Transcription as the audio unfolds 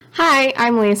Hi,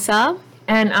 I'm Lisa.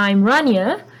 And I'm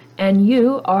Rania, and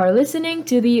you are listening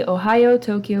to the Ohio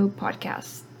Tokyo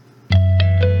podcast.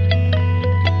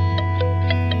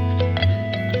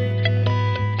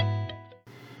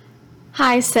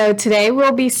 Hi, so today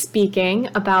we'll be speaking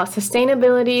about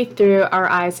sustainability through our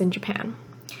eyes in Japan.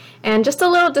 And just a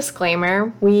little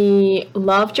disclaimer, we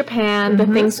love Japan. The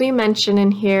things we mention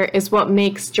in here is what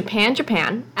makes Japan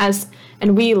Japan,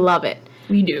 and we love it.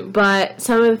 We do. But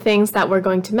some of the things that we're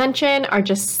going to mention are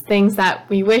just things that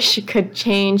we wish could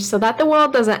change so that the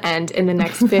world doesn't end in the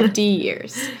next 50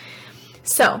 years.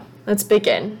 So, let's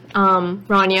begin.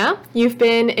 Rania, you've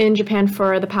been in Japan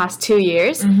for the past 2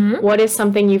 years. What is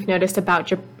something you've noticed about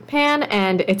Japan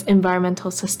and its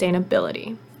environmental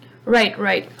sustainability?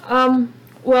 Right.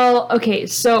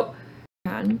 So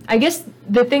I guess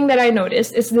the thing that I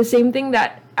noticed is the same thing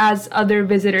that as other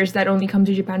visitors that only come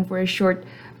to Japan for a short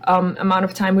amount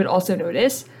of time would also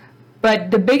notice.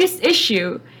 But the biggest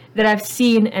issue that I've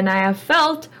seen and I have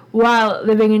felt while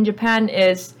living in Japan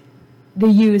is the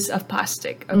use of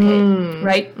plastic.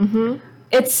 Right?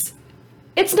 It's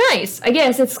nice. I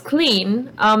guess it's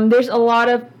clean. There's a lot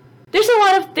of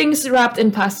things wrapped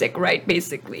in plastic, right?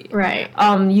 Basically, Right.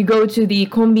 You go to the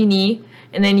konbini,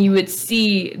 and then you would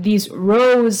see these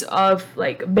rows of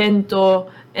like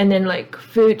bento, and then like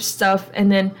food stuff,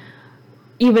 and then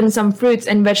even some fruits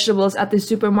and vegetables at the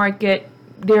supermarket.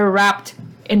 They're wrapped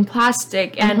in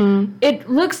plastic, and it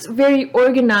looks very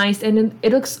organized, and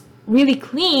it looks really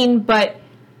clean, but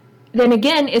then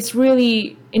again, it's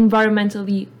really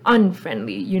environmentally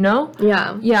unfriendly, you know?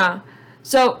 Yeah.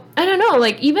 So, I don't know,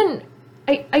 like, even,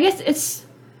 I guess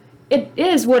it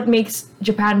is what makes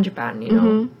Japan, you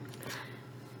know?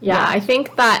 Yeah, I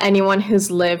think that anyone who's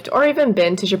lived or even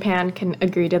been to Japan can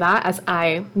agree to that, as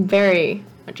I very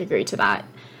much agree to that.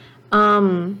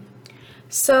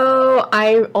 So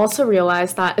I also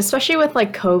realized that, especially with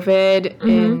like COVID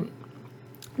in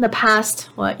the past,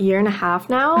 year and a half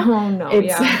now? Oh, no,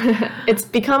 it's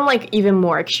become like even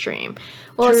more extreme.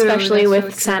 Well, True, especially that's with so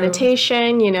true.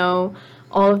 sanitation,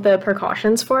 all of the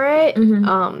precautions for it.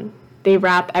 They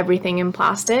wrap everything in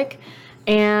plastic.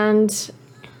 And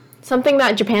something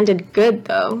that Japan did good,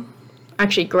 though,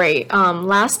 actually great.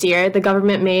 Last year, the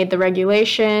government made the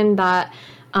regulation that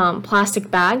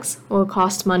plastic bags will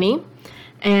cost money,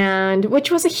 and which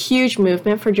was a huge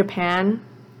movement for Japan,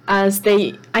 as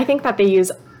I think that they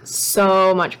use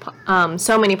so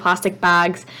many plastic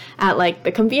bags at like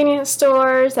the convenience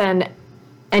stores and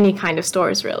any kind of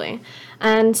stores really.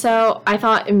 And so I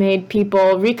thought it made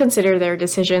people reconsider their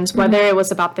decisions, whether it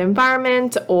was about the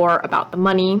environment or about the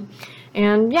money.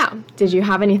 And yeah, did you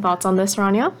have any thoughts on this,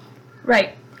 Rania?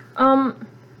 Right.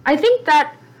 I think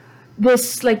that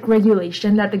this like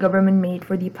regulation that the government made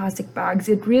for the plastic bags,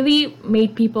 it really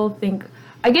made people think.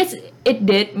 I guess it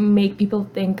did make people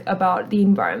think about the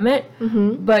environment,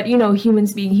 but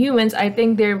humans being humans, I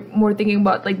think they're more thinking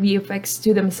about like the effects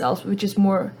to themselves, which is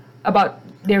more about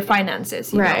their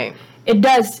finances. You Right.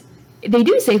 know? They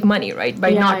do save money, right,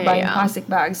 by not buying Yeah. plastic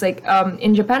bags. Like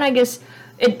in Japan, I guess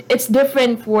it's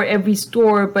different for every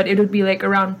store, but it would be like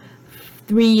around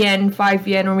 3 yen, 5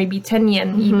 yen, or maybe 10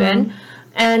 yen even,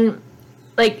 and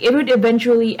like it would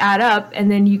eventually add up, and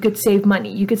then you could save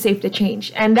money. You could save the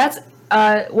change, and that's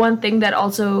one thing that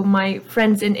also my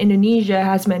friends in Indonesia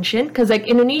has mentioned, because like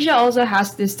Indonesia also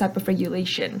has this type of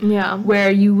regulation,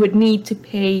 where you would need to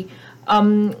pay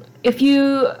if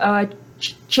you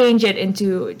change it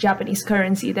into Japanese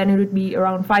currency, then it would be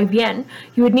around 5 yen.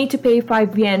 You would need to pay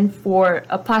 5 yen for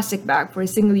a plastic bag, for a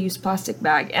single-use plastic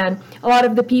bag. And a lot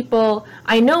of the people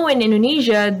I know in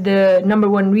Indonesia, the number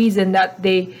one reason that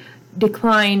they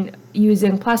decline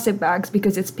using plastic bags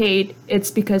because it's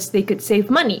because they could save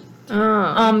money.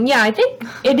 I think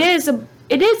it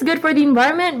is good for the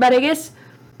environment, but I guess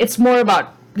it's more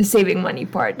about the saving money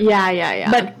part. Yeah.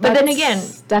 But then again,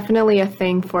 definitely a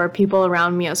thing for people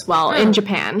around me as well in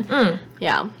Japan.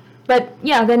 Yeah. But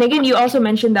yeah, then again, you also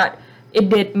mentioned that it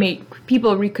did make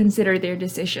people reconsider their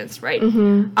decisions, right?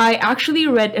 I actually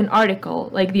read an article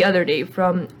like the other day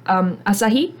from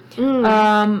Asahi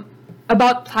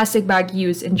about plastic bag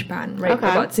use in Japan, right?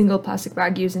 Okay. About single plastic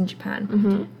bag use in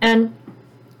Japan. And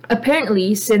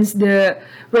apparently, since the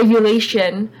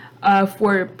regulation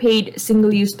for paid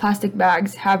single-use plastic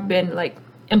bags have been like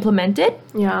implemented,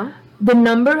 the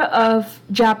number of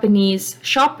Japanese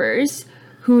shoppers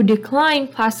who decline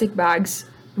plastic bags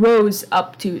rose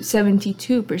up to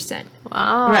 72%.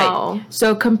 Wow. Right.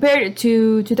 So compared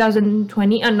to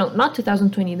 2020, not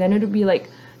 2020, then it would be like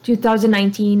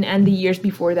 2019 and the years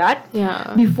before that.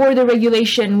 Yeah. Before the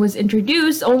regulation was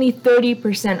introduced, only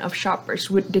 30% of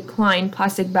shoppers would decline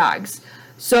plastic bags.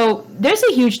 So there's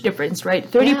a huge difference, right?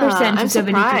 30% Yeah, to I'm 70%.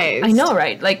 surprised. I know,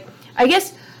 right? Like, I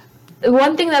guess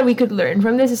one thing that we could learn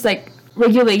from this is like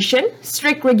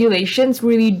strict regulations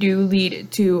really do lead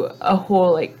to a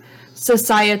whole like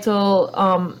societal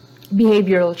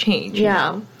behavioral change. you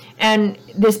Yeah. know? And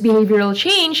this behavioral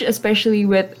change, especially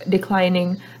with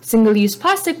declining single-use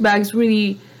plastic bags,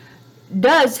 really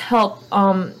does help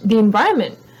the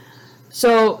environment.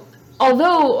 So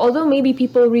although maybe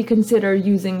people reconsider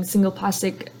using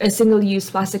single-use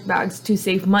plastic bags to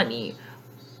save money,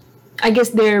 I guess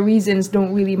their reasons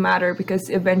don't really matter because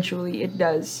eventually it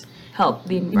does help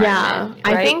the environment. Yeah,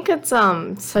 I right? think it's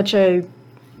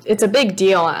it's a big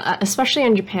deal, especially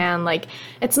in Japan. Like,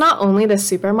 it's not only the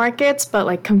supermarkets, but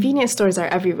like convenience stores are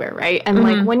everywhere, right? And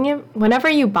like whenever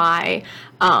you buy,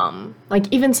 like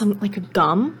even some like a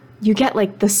gum, you get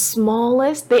like the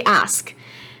smallest. They ask,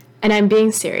 and I'm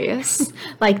being serious.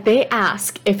 Like they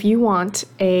ask if you want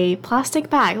a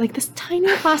plastic bag, like this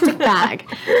tiny plastic bag,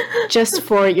 just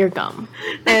for your gum.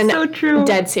 And so true.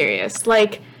 Dead serious.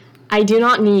 Like, I do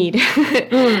not need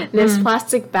this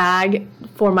plastic bag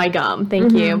for my gum.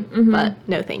 Thank you, but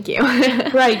no, thank you.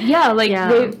 Right, yeah, like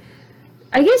Yeah.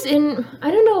 I guess I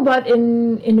don't know about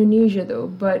in Indonesia though,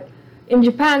 but in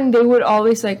Japan they would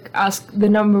always like ask the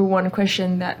number one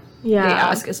question that Yeah. they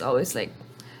ask is always like,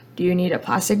 do you need a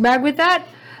plastic bag with that?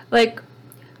 Like,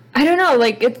 I don't know,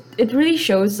 like it really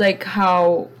shows like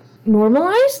how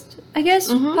normalized I guess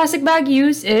plastic bag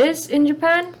use is in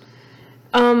Japan.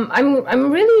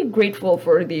 I'm really grateful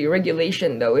for the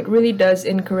regulation though. It really does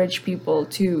encourage people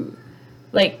to,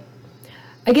 like,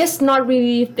 I guess not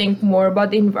really think more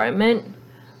about the environment,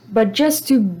 but just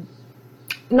to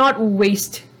not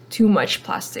waste too much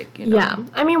plastic. You know? Yeah,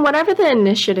 I mean, whatever the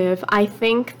initiative, I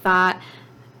think that.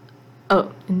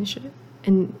 Oh, initiative.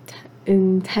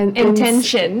 Intention.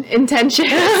 Intention.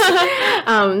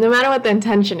 No matter what the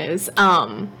intention is,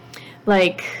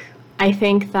 like, I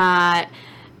think that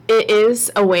it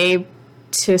is a way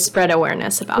to spread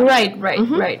awareness about it.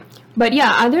 Right. But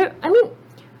yeah,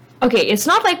 okay, it's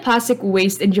not like plastic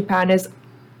waste in Japan is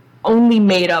only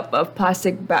made up of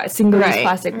single-use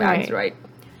plastic bags, right?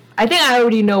 I think I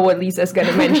already know what Lisa's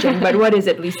gonna mention, but what is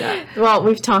it, Lisa? Well,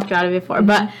 we've talked about it before,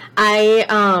 but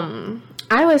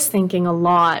I was thinking a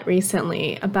lot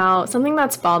recently about something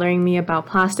that's bothering me about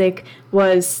plastic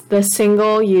was the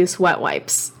single-use wet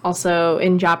wipes. Also,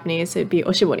 in Japanese, it'd be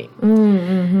oshibori.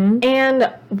 And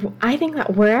I think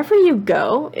that wherever you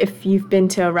go, if you've been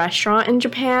to a restaurant in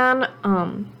Japan,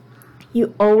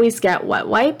 you always get wet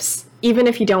wipes, even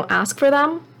if you don't ask for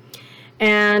them.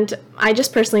 And I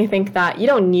just personally think that you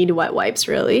don't need wet wipes,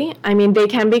 really. I mean, they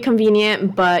can be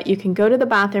convenient, but you can go to the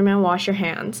bathroom and wash your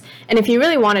hands. And if you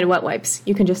really wanted wet wipes,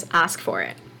 you can just ask for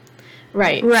it.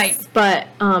 Right. But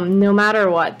no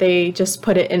matter what, they just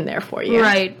put it in there for you.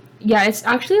 Right. Yeah, it's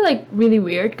actually, like, really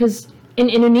weird, because in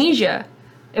Indonesia,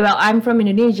 well, I'm from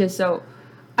Indonesia, so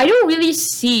I don't really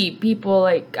see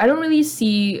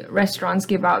restaurants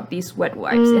give out these wet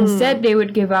wipes. Instead, they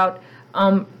would give out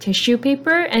tissue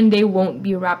paper, and they won't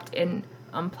be wrapped in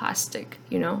plastic,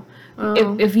 you know.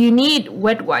 If you need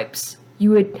wet wipes,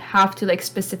 you would have to like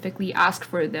specifically ask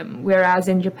for them, whereas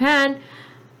in Japan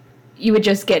you would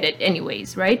just get it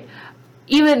anyways, right?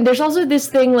 Even there's also this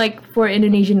thing like for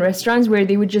Indonesian restaurants where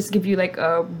they would just give you like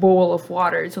a bowl of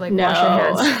water to like wash your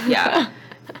hands. Yeah.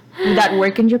 Would that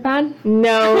work in Japan?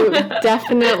 No,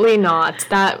 definitely not.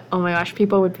 That, oh my gosh,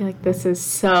 people would be like, this is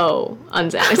so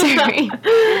unsanitary.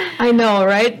 I know,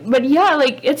 right? But yeah,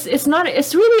 like it's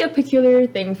really a peculiar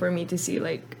thing for me to see,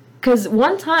 like, because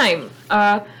one time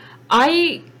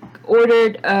I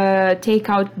ordered a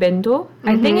takeout bento.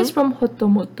 I think it's from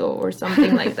Hotomoto or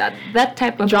something like that. That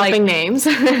type of dropping names.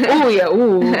 Oh yeah,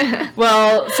 ooh.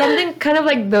 Well, something kind of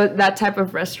like that type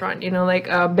of restaurant, you know, like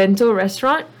a bento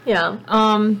restaurant. Yeah.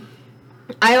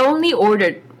 I only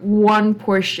ordered one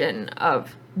portion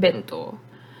of bento.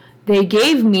 They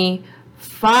gave me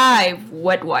 5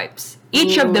 wet wipes,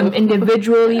 each of them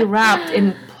individually wrapped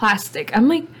in plastic. I'm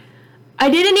like, I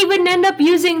didn't even end up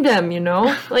using them, you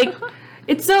know? Like,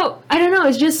 it's so, I don't know,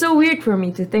 it's just so weird for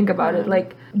me to think about it.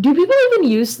 Like, do people even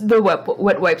use the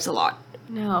wet wipes a lot?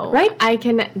 No. Right? I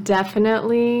can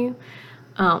definitely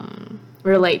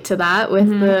relate to that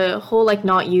with the whole, like,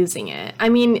 not using it. I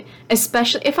mean,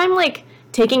 especially if I'm, like,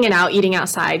 taking it out, eating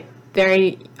outside,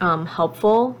 very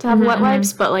helpful to have wet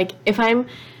wipes. But, like, if I'm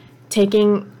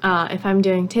doing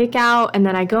takeout and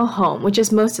then I go home, which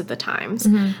is most of the times,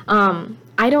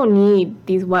 I don't need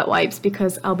these wet wipes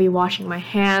because I'll be washing my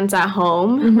hands at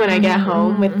home when I get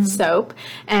home with soap.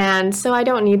 And so I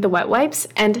don't need the wet wipes.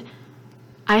 And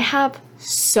I have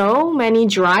so many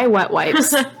dry wet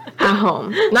wipes at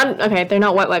home. They're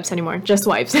not wet wipes anymore, just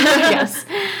wipes, yes.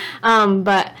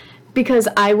 But because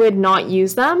I would not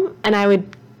use them and I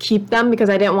would keep them because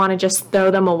I didn't want to just throw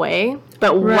them away.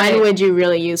 But when would you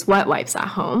really use wet wipes at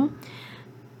home?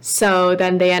 So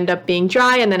then they end up being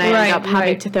dry and then I end up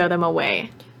having to throw them away.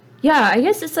 Yeah, I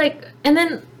guess it's like, and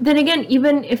then again,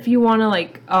 even if you want to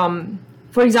like,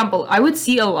 for example, I would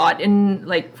see a lot in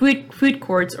like food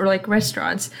courts or like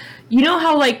restaurants. You know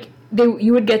how like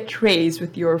you would get trays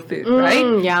with your food,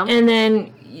 right? Yeah. And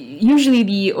then usually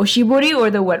the oshibori or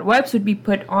the wet wipes would be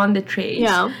put on the trays.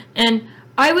 Yeah. And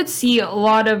I would see a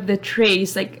lot of the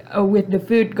trays like with the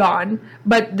food gone,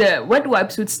 but the wet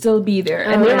wipes would still be there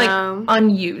and they're like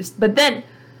unused. But then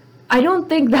I don't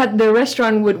think that the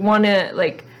restaurant would want to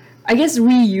like, I guess,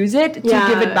 reuse it to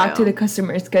give it back to the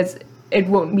customers because it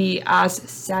won't be as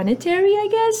sanitary, I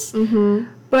guess. Mm-hmm.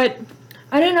 But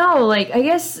I don't know, like I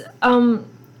guess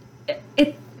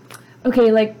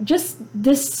okay, like just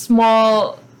this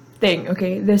small thing,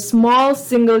 okay, the small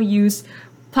single-use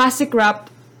plastic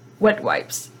wrapped wet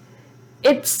wipes.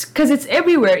 It's because it's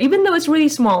everywhere, even though it's really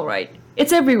small, right?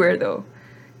 It's everywhere though.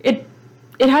 It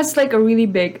has like a really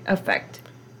big effect.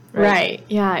 Right.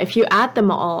 Yeah. If you add them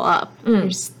all up,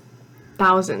 there's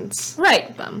thousands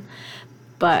of them.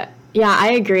 But yeah,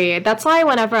 I agree. That's why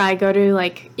whenever I go to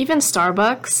like even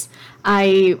Starbucks,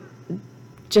 I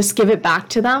just give it back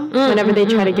to them. Whenever they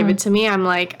try to give it to me, I'm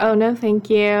like, oh no, thank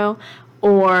you.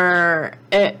 Or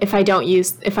if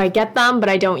I get them but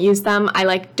I don't use them, I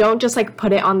like don't just like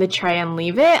put it on the tray and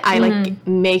leave it. I like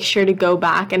make sure to go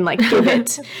back and like give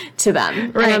it to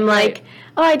them. And I'm like,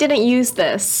 oh, I didn't use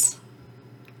this.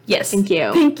 Yes. Thank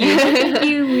you. Thank you. Thank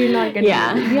you. We're not gonna.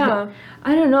 Yeah.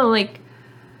 I don't know. Like,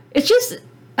 it's just.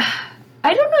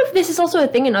 I don't know if this is also a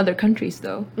thing in other countries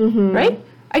though. Mm-hmm. Right?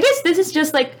 I guess this is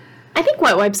just like. I think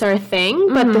wet wipes are a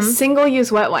thing, but the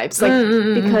single-use wet wipes, like,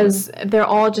 because they're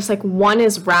all just, like, one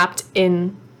is wrapped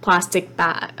in plastic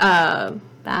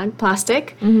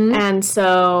plastic, and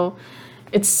so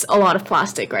it's a lot of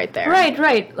plastic right there.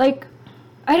 Right. Like,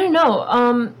 I don't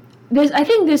know. I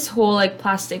think this whole, like,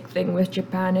 plastic thing with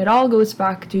Japan, it all goes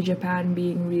back to Japan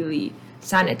being really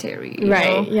sanitary. You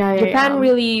know? Yeah, Japan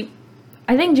really...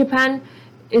 I think Japan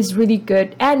is really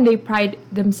good and they pride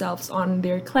themselves on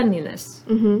their cleanliness.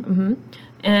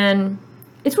 And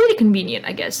it's really convenient,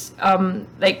 I guess.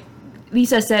 Like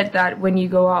Lisa said that when you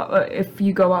go out, if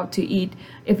you go out to eat,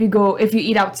 if you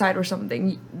eat outside or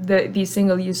something, these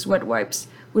single-use wet wipes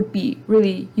would be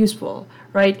really useful,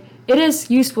 right? It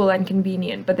is useful and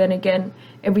convenient, but then again,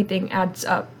 everything adds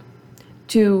up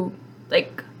to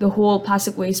like the whole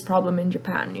plastic waste problem in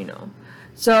Japan, you know.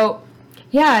 So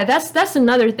yeah, that's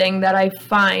another thing that I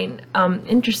find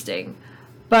interesting.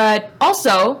 But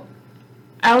also,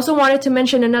 I also wanted to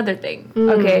mention another thing.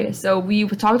 Okay, so we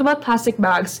talked about plastic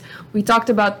bags. We talked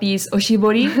about these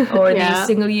oshibori or these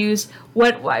single-use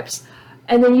wet wipes.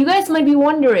 And then you guys might be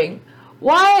wondering,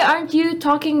 why aren't you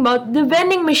talking about the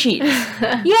vending machines?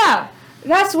 Yeah,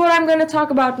 that's what I'm going to talk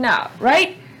about now,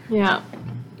 right? Yeah.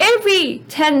 Every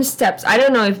 10 steps, I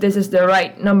don't know if this is the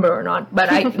right number or not, but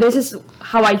this is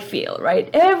how I feel, right?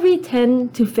 Every 10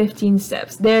 to 15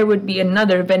 steps, there would be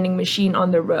another vending machine on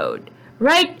the road,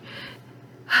 right?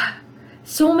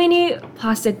 So many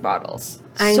plastic bottles.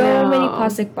 I know. Many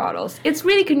plastic bottles. It's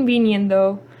really convenient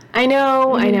though. I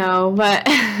know, but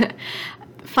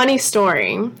funny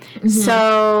story.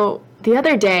 So the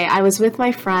other day I was with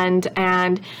my friend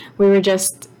and we were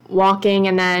just walking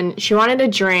and then she wanted a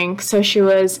drink, so she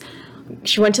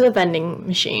went to the vending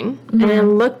machine and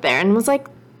then looked there and was like,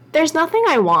 there's nothing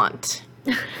I want.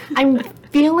 I'm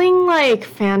feeling like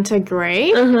Fanta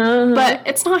grape, but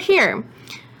it's not here.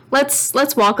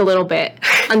 Let's walk a little bit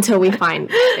until we find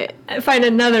it. Find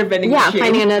another vending machine. Yeah,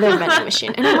 finding another vending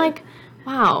machine. And I'm like,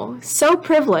 wow, so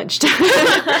privileged.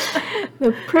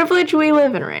 The privilege we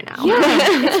live in right now. Yeah,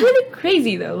 it's really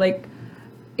crazy though. Like,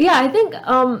 yeah, I think,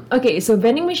 okay, so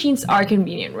vending machines are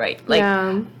convenient, right? Like,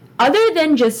 other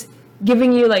than just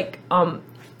giving you, like,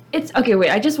 it's, okay, wait,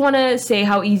 I just want to say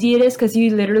how easy it is, because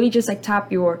you literally just, like,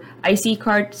 tap your IC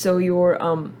card, so your,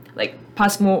 like,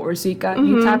 Pasmo or Suica,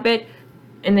 you tap it,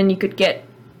 and then you could get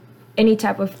any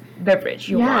type of beverage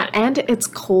you want. Yeah, and it's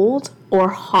cold or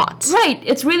hot. Right,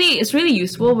 it's really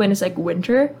useful when it's, like,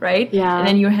 winter, right? Yeah. And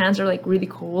then your hands are, like, really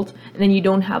cold, and then you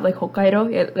don't have, like,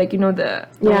 Hokkaido, like, you know, the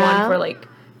one for, like,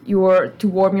 to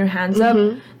warm your hands up,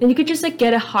 then you could just like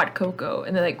get a hot cocoa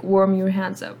and then like warm your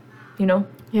hands up, you know?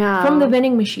 Yeah. From the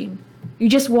vending machine. You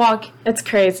just walk. It's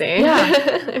crazy. Yeah.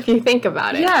 If you think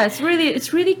about it. Yeah, it's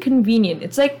really convenient.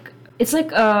 It's like it's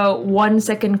like a 1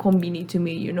 second kombini to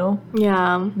me, you know?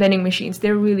 Yeah. Vending machines,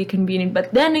 they're really convenient.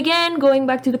 But then again, going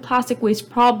back to the plastic waste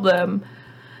problem,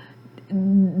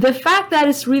 the fact that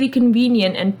it's really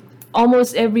convenient and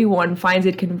almost everyone finds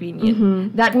it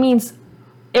convenient, that means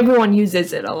everyone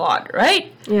uses it a lot,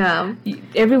 right? Yeah.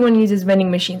 Everyone uses vending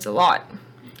machines a lot.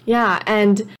 Yeah,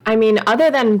 and I mean, other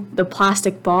than the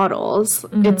plastic bottles,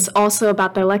 it's also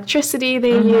about the electricity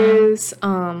they use,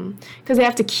 because they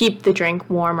have to keep the drink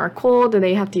warm or cold, and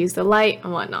they have to use the light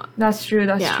and whatnot. That's true,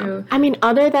 that's true. I mean,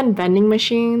 other than vending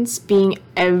machines being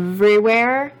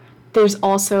everywhere, there's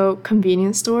also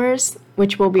convenience stores,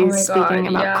 which we'll be speaking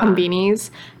about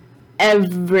convenies,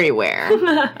 everywhere.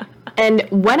 And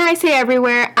when I say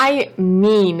everywhere, I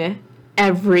mean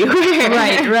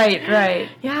everywhere. Right.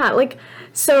 Yeah, like,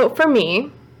 so for me,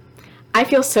 I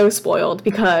feel so spoiled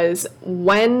because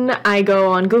when I go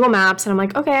on Google Maps and I'm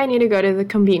like, okay, I need to go to the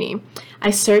conveni,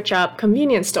 I search up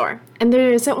convenience store, and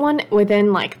there isn't one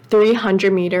within like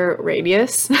 300-meter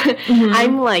radius.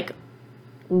 I'm like,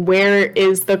 where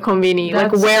is the conveni?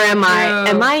 Like, where am I?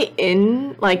 Am I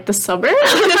in like the suburbs?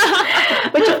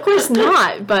 Which of course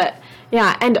not, but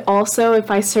yeah. And also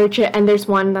if I search it and there's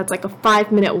one that's like a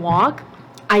 5-minute walk,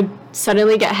 I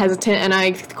suddenly get hesitant and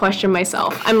I question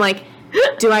myself. I'm like,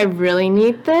 do I really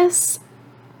need this?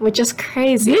 Which is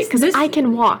crazy because I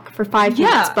can walk for 5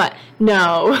 minutes, but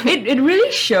no. It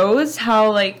really shows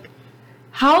how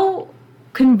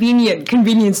convenient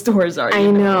convenience stores are. I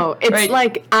know. It's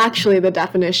like actually the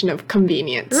definition of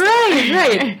convenience.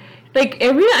 Right. Like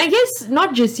I guess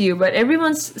not just you, but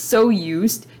everyone's so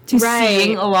used to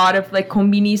seeing a lot of like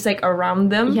convenis like around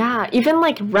them. Yeah, even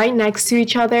like right next to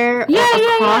each other or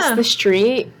across the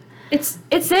street.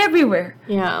 It's everywhere.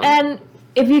 Yeah. And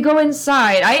if you go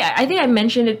inside, I think I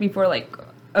mentioned it before like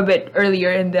a bit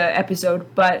earlier in the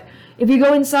episode, but if you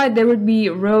go inside there would be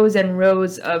rows and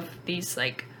rows of these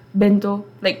like bento,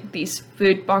 like these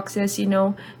food boxes, you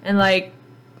know, and like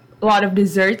a lot of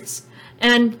desserts.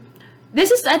 And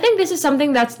I think this is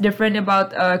something that's different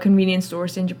about convenience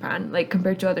stores in Japan, like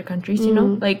compared to other countries, you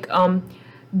know? Like,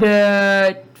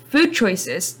 the food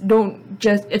choices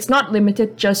it's not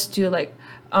limited just to like,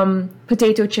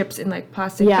 potato chips in like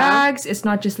plastic bags. It's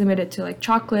not just limited to like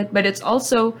chocolate, but it's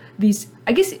also these,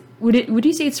 I guess, would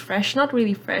you say it's fresh? Not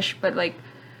really fresh, but like,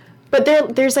 but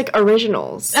there's like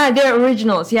originals. They're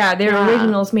originals. Yeah, they're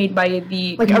originals made by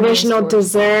the like original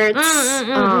desserts,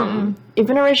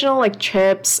 even original like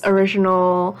chips,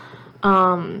 original,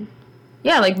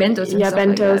 like bentos. And stuff bentos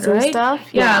like that, right? and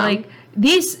stuff. Yeah, like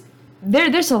these.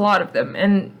 There's a lot of them,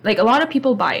 and like a lot of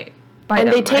people buy and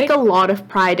them, they take a lot of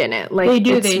pride in it. Like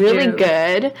it's really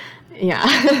good. Yeah.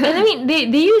 And I mean, they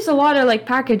use a lot of like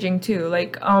packaging too.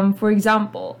 Like for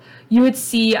example, you would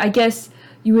see like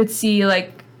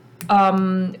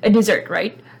a dessert,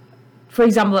 right? For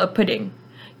example, a pudding.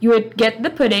 You would get the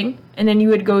pudding, and then you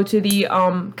would go to the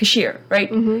cashier,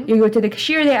 right? You go to the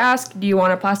cashier, they ask, do you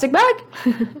want a plastic bag?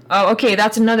 Oh, okay,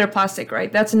 that's another plastic,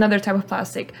 right? That's another type of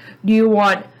plastic. Do you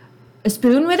want a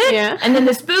spoon with it? Yeah. And then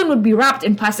the spoon would be wrapped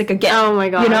in plastic again. Oh my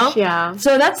gosh, you know? yeah.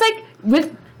 So that's like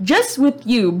with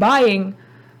you buying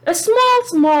a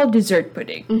small dessert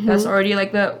pudding. That's already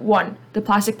like the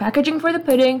plastic packaging for the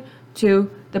pudding, 2,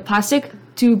 the plastic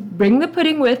to bring the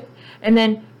pudding with, and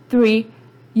then 3,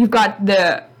 you've got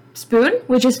the spoon,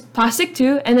 which is plastic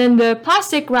too, and then the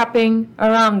plastic wrapping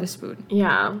around the spoon.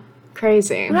 Yeah.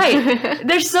 Crazy. Right.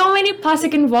 There's so many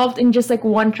plastic involved in just like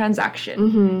one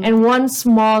transaction and one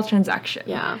small transaction.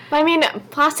 Yeah. I mean,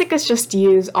 plastic is just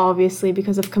used obviously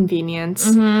because of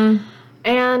convenience. But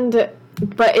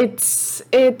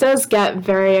it does get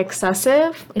very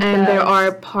excessive, and there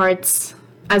are parts,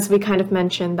 as we kind of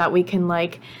mentioned, that we can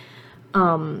like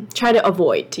try to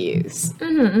avoid to use.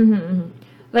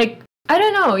 Like, I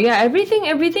don't know. Yeah, everything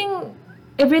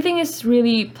is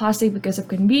really plastic because of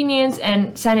convenience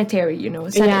and sanitary, you know,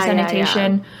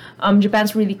 sanitation.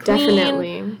 Japan's really clean.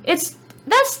 Definitely.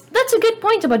 That's a good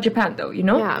point about Japan, though, you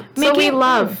know? Yeah. So we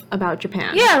love about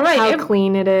Japan. Yeah, right. How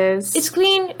clean it is. It's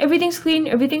clean, everything's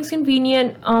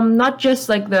convenient. Not just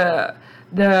like the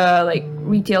like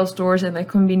retail stores and like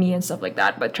convenience stuff like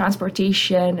that, but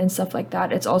transportation and stuff like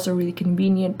that. It's also really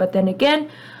convenient. But then again,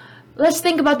 let's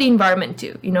think about the environment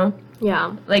too, you know?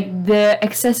 Yeah. Like the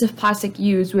excessive plastic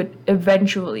use would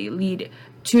eventually lead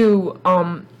to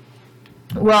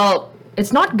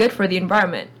it's not good for the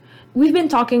environment. We've been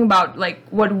talking about like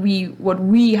what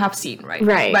we have seen, right?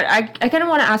 Right. But I kind of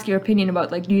want to ask your opinion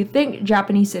about like, do you think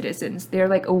Japanese citizens, they're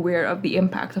like aware of the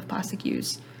impact of plastic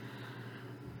use?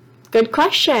 Good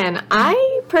question.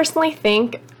 I personally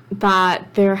think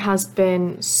that there has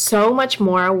been so much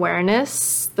more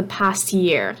awareness the past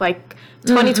year, like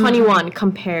 2021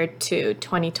 compared to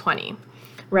 2020,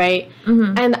 right?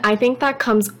 And I think that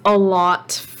comes a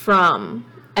lot from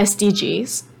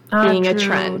SDGs being a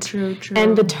trend. True.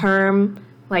 And the term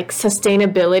like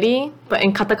sustainability, but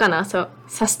in katakana, so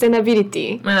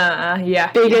sustainability,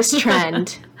 yeah. biggest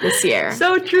trend this year.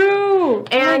 So true.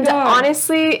 And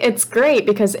honestly, it's great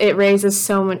because it raises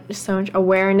so much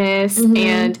awareness,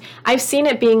 and I've seen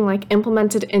it being like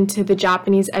implemented into the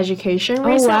Japanese education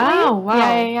recently. Wow.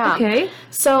 Yeah. Okay.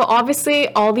 So obviously,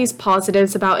 all these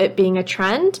positives about it being a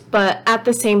trend, but at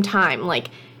the same time,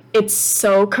 like it's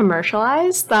so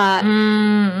commercialized that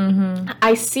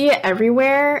I see it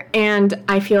everywhere, and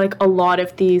I feel like a lot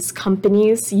of these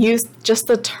companies use just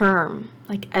the term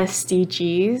like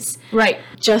SDGs, Right.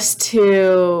 just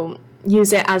to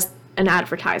use it as an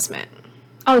advertisement.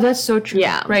 Oh, that's so true.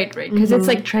 Yeah. Right. Because it's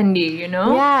like trendy, you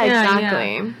know? Yeah,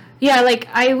 exactly. Yeah, like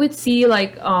I would see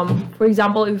like for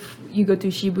example, if you go to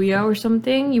Shibuya or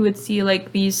something, you would see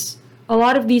like a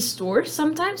lot of these stores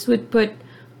sometimes would put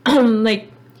like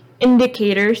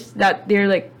indicators that they're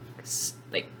like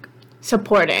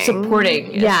Supporting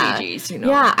SDGs, you know?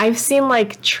 Yeah, I've seen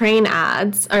like train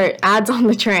ads or ads on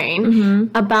the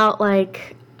train about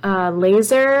like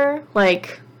laser,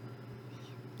 like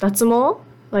datsumo,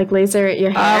 like laser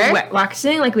your hair.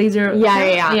 Waxing, like laser.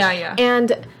 Yeah.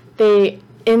 And they,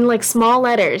 in like small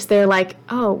letters, they're like,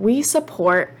 oh, we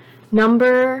support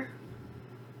number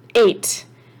 8.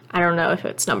 I don't know if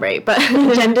it's number 8, but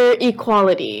gender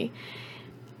equality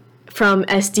from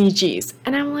SDGs.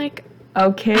 And I'm like,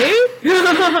 okay.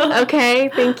 okay,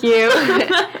 thank you.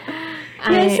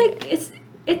 It's like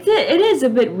it is a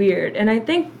bit weird, and I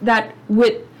think that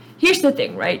here's the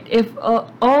thing, right? If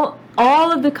all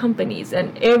of the companies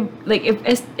and if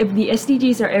the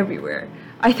SDGs are everywhere,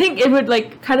 I think it would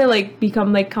like kind of like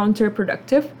become like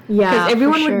counterproductive. Yeah, because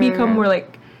everyone for would sure. become more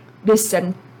like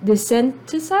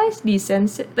desensitized.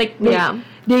 Like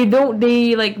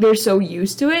they're so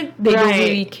used to it, they don't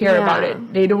really care about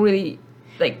it. They don't really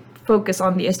like focus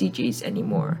on the SDGs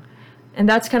anymore, and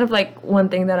that's kind of like one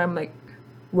thing that I'm like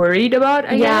worried about.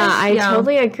 I guess. I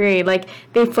totally agree. Like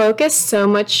they focus so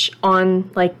much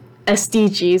on like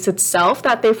SDGs itself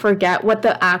that they forget what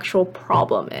the actual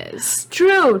problem is.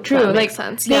 True. That like makes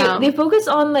sense. Yeah. They focus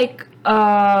on like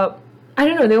I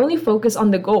don't know. They only focus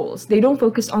on the goals. They don't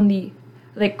focus on the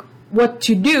like what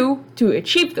to do to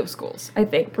achieve those goals, I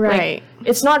think. Right. Like,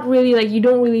 it's not really like you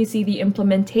don't really see the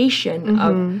implementation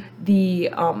of the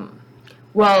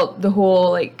the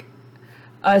whole like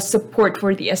support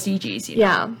for the SDGs, you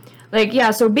know?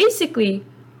 So basically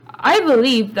I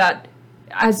believe that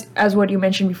as what you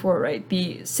mentioned before, right?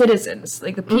 The citizens,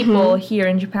 like the people here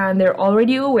in Japan, they're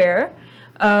already aware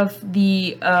of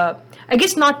the I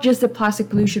guess not just the plastic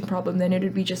pollution problem, then it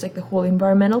would be just like the whole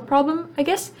environmental problem, I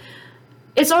guess.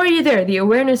 It's already there. The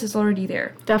awareness is already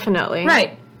there. Definitely.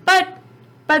 Right. But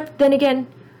then again,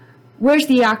 where's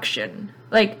the action?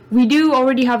 Like, we do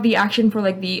already have the action for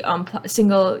like the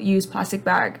single-use plastic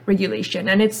bag regulation,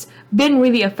 and it's been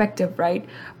really effective, right?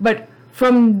 But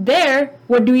from there,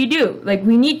 what do we do? Like,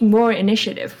 we need more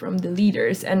initiative from the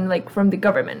leaders and like from the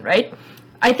government, right?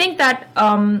 I think that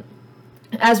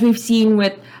as we've seen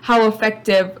with how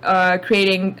effective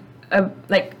creating a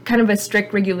like kind of a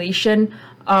strict regulation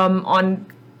on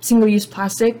single-use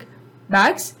plastic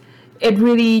bags, it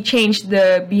really changed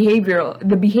the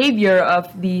behavior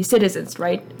of the citizens,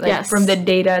 right? Like from the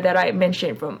data that I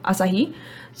mentioned from Asahi.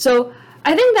 So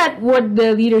I think that what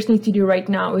the leaders need to do right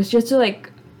now is just to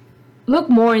like look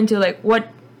more into like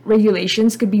what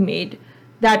regulations could be made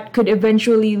that could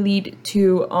eventually lead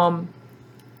to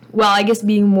I guess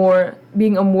being a more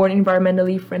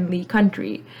environmentally friendly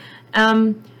country.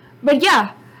 But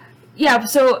yeah,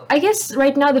 so I guess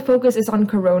right now the focus is on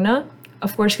Corona,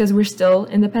 of course, because we're still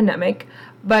in the pandemic.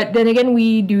 But then again,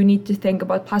 we do need to think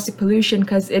about plastic pollution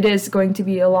because it is going to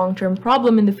be a long-term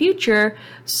problem in the future.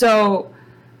 So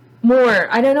more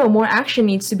action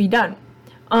needs to be done.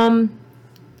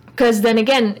 Because then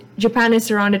again, Japan is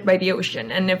surrounded by the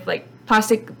ocean, and if like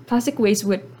plastic waste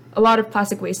a lot of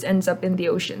plastic waste ends up in the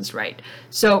oceans, right?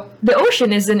 So the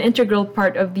ocean is an integral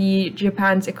part of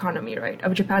Japan's economy, right?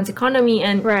 Of Japan's economy,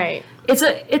 and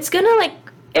it's gonna like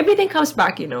everything comes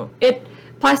back, you know.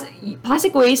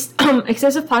 Plastic waste,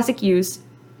 excessive plastic use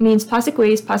means plastic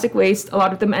waste. A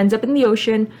lot of them ends up in the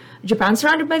ocean. Japan's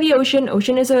surrounded by the ocean.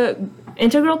 Ocean is a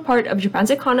integral part of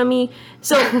Japan's economy.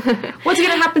 So what's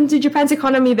gonna happen to Japan's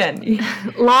economy then?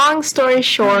 Long story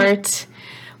short,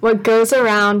 what goes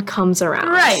around comes around.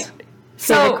 Right.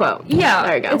 Favorite quote. Yeah.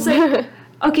 There you go. It's like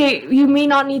okay, you may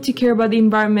not need to care about the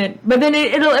environment, but then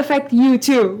it'll affect you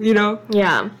too, you know?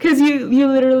 Yeah. Because you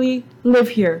literally live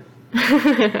here.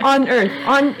 On Earth.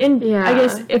 I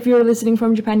guess if you're listening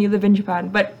from Japan, you live in Japan.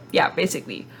 But yeah,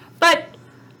 basically. But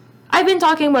I've been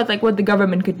talking about like what the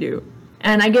government could do.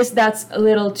 And I guess that's a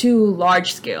little too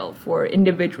large scale for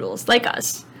individuals like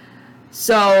us.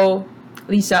 So,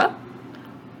 Lisa,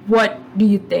 what do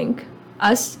you think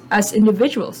us as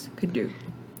individuals could do?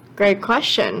 Great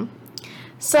question.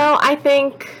 So I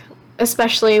think,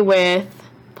 especially with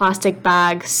plastic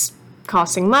bags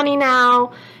costing money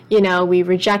now, you know, we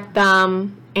reject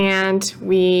them and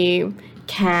we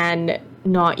can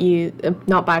not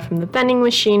buy from the vending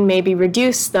machine, maybe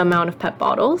reduce the amount of PET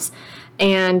bottles,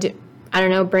 and I don't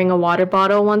know, bring a water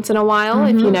bottle once in a while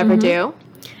if you never do.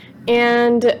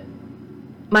 And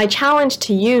my challenge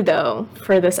to you, though,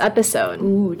 for this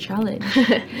episode challenge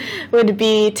would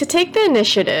be to take the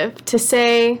initiative to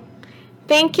say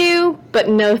thank you, but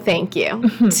no thank you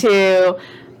to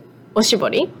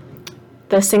oshibori,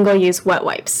 the single-use wet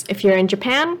wipes, if you're in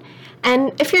Japan.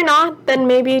 And if you're not, then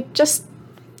maybe just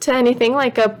to anything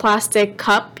like a plastic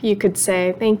cup, you could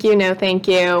say thank you, no thank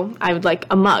you. I would like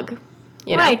a mug.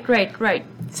 You know? Right.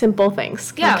 Simple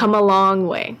things can come a long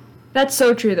way. That's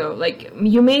so true, though. Like,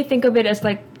 you may think of it as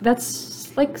like,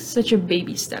 that's like such a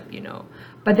baby step, you know.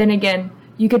 But then again,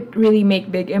 you could really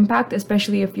make big impact,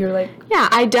 especially if you're like... Yeah,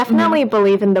 I definitely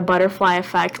believe in the butterfly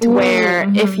effect, where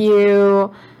if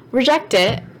you reject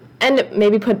it, and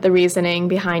maybe put the reasoning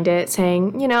behind it,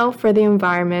 saying, you know, for the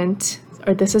environment,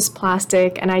 or this is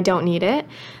plastic and I don't need it,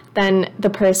 then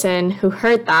the person who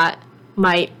heard that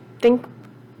might think,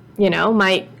 you know,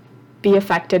 might be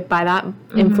affected by that,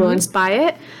 influenced by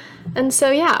it. And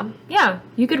so, yeah,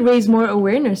 you could raise more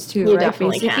awareness too. You right?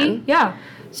 definitely Basically. can. Yeah.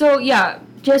 So yeah,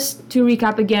 just to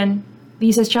recap again,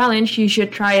 Lisa's challenge, you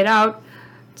should try it out.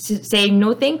 Saying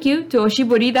no thank you to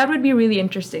oshibori, that would be really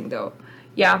interesting though.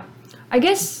 Yeah, I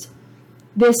guess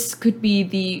this could be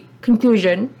the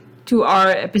conclusion to our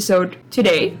episode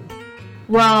today.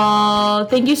 Well,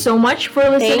 thank you so much for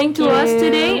listening to us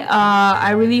today.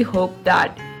 I really hope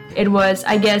that it was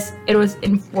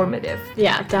informative.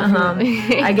 Yeah,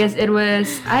 definitely. I guess it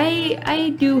was,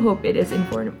 I do hope it is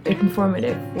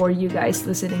informative for you guys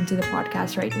listening to the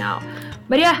podcast right now.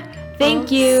 But yeah,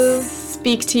 thank you.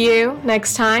 Speak to you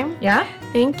next time. Yeah?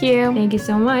 Thank you. Thank you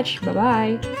so much.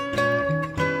 Bye-bye.